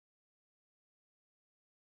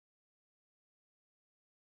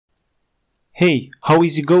Hey, how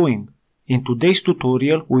is it going? In today's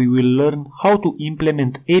tutorial we will learn how to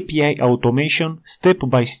implement API automation step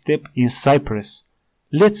by step in Cypress.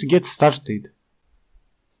 Let's get started.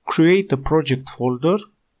 Create a project folder,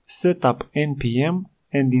 set up npm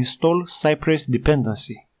and install Cypress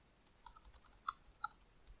dependency.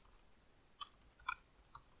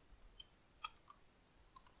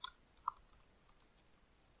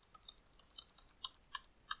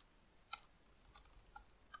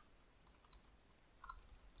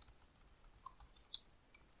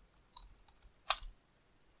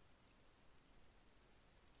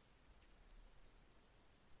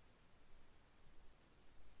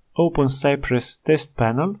 Open Cypress test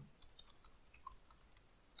panel.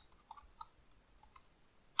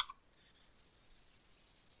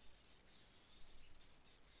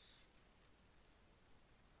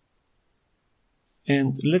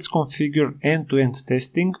 And let's configure end-to-end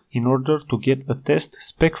testing in order to get a test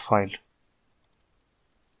spec file.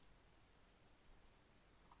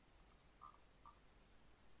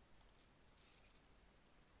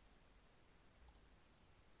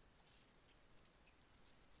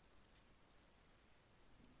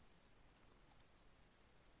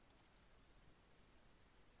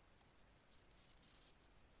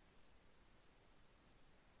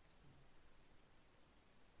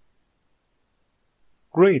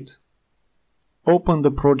 Great! Open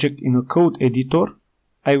the project in a code editor.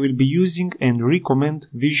 I will be using and recommend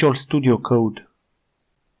Visual Studio Code.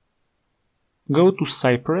 Go to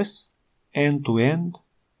Cypress, end-to-end,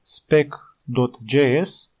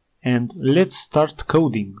 spec.js, and let's start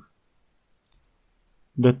coding.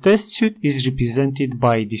 The test suite is represented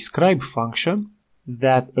by describe function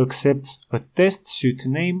that accepts a test suite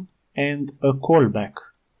name and a callback.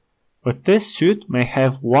 A test suite may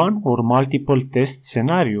have one or multiple test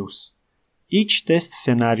scenarios. Each test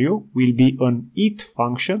scenario will be an it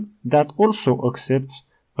function that also accepts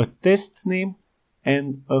a test name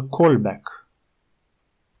and a callback.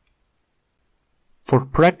 For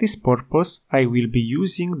practice purpose, I will be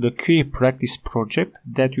using the QA practice project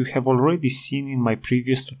that you have already seen in my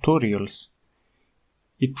previous tutorials.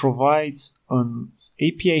 It provides an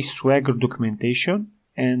API Swagger documentation,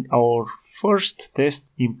 and our first test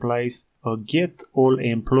implies a get all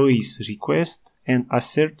employees request and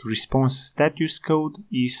assert response status code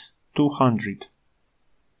is 200.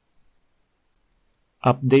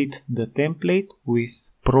 Update the template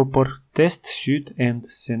with proper test suite and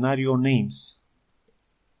scenario names.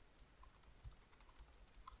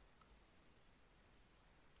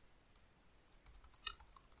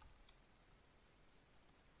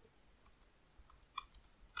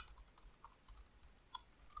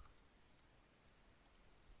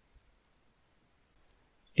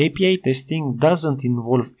 API testing doesn't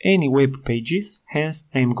involve any web pages, hence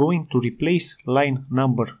I am going to replace line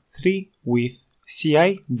number 3 with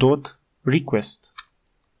ci.request.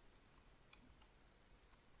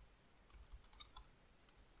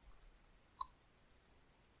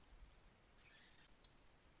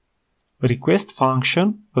 Request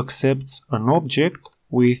function accepts an object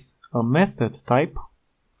with a method type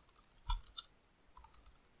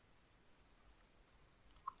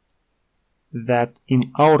that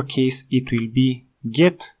in our case it will be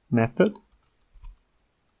get method,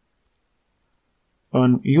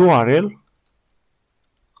 an URL,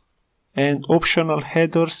 and optional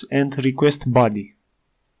headers and request body.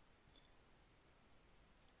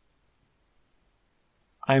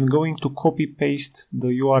 I'm going to copy paste the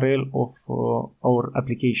URL of our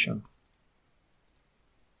application.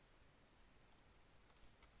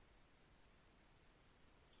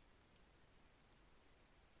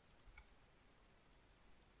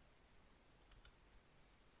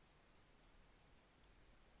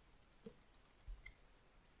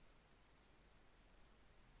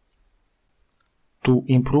 To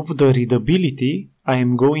improve the readability, I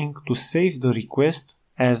am going to save the request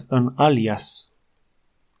as an alias.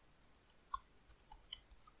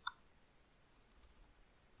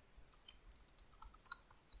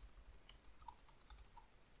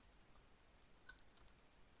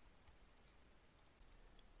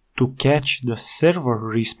 To catch the server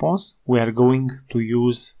response, we are going to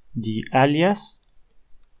use the alias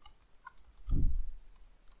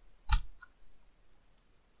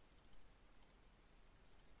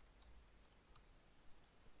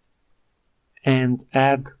and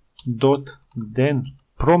add .then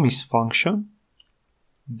promise function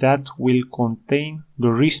that will contain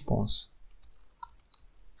the response.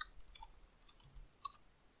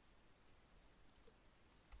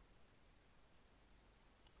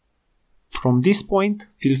 From this point,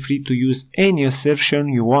 feel free to use any assertion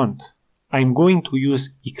you want. I'm going to use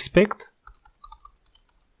expect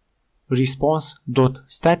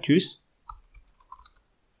response.status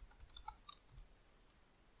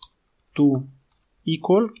to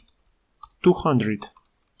equal 200.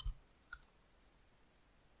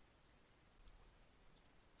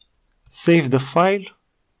 Save the file,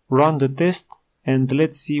 run the test, and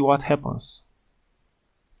let's see what happens.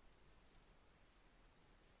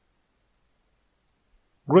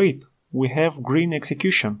 Great, we have green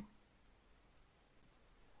execution.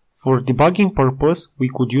 For debugging purpose, we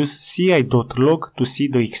could use ci.log to see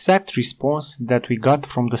the exact response that we got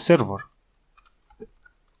from the server.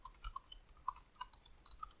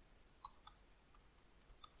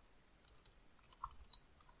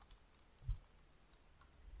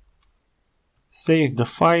 Save the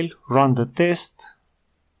file, run the test,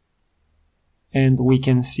 and we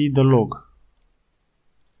can see the log.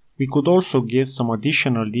 We could also get some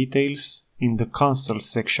additional details in the console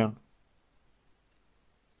section.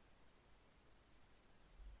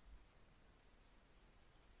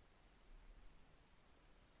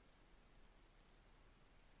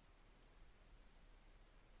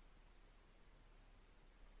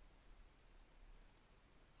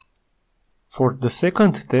 For the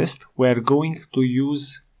second test, we are going to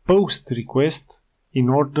use post request in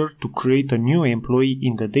order to create a new employee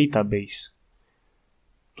in the database.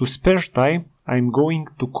 To spare time, I'm going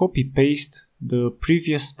to copy-paste the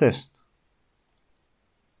previous test.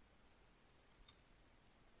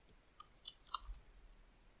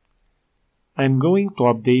 I'm going to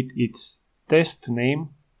update its test name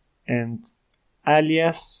and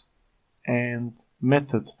alias and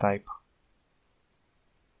method type.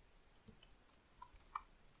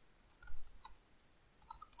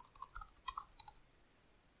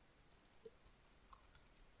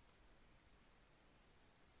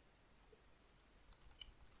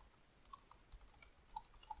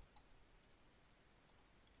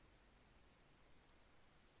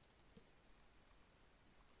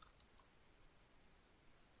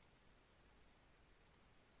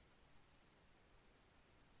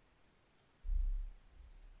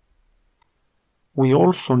 We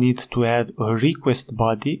also need to add a request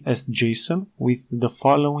body as JSON with the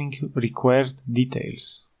following required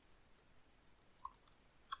details.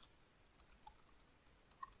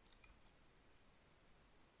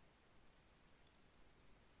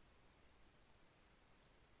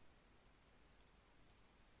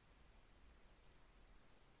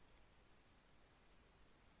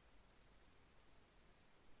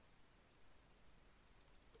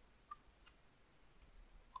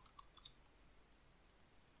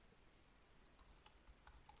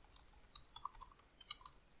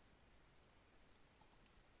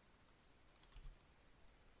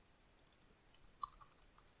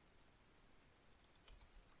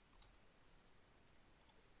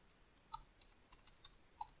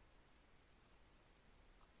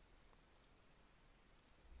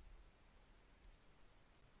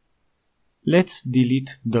 Let's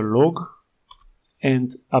delete the log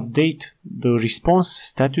and update the response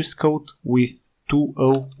status code with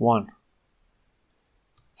 201.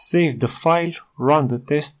 Save the file, run the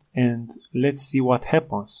test, and let's see what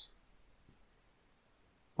happens.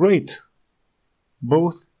 Great!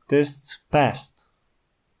 Both tests passed.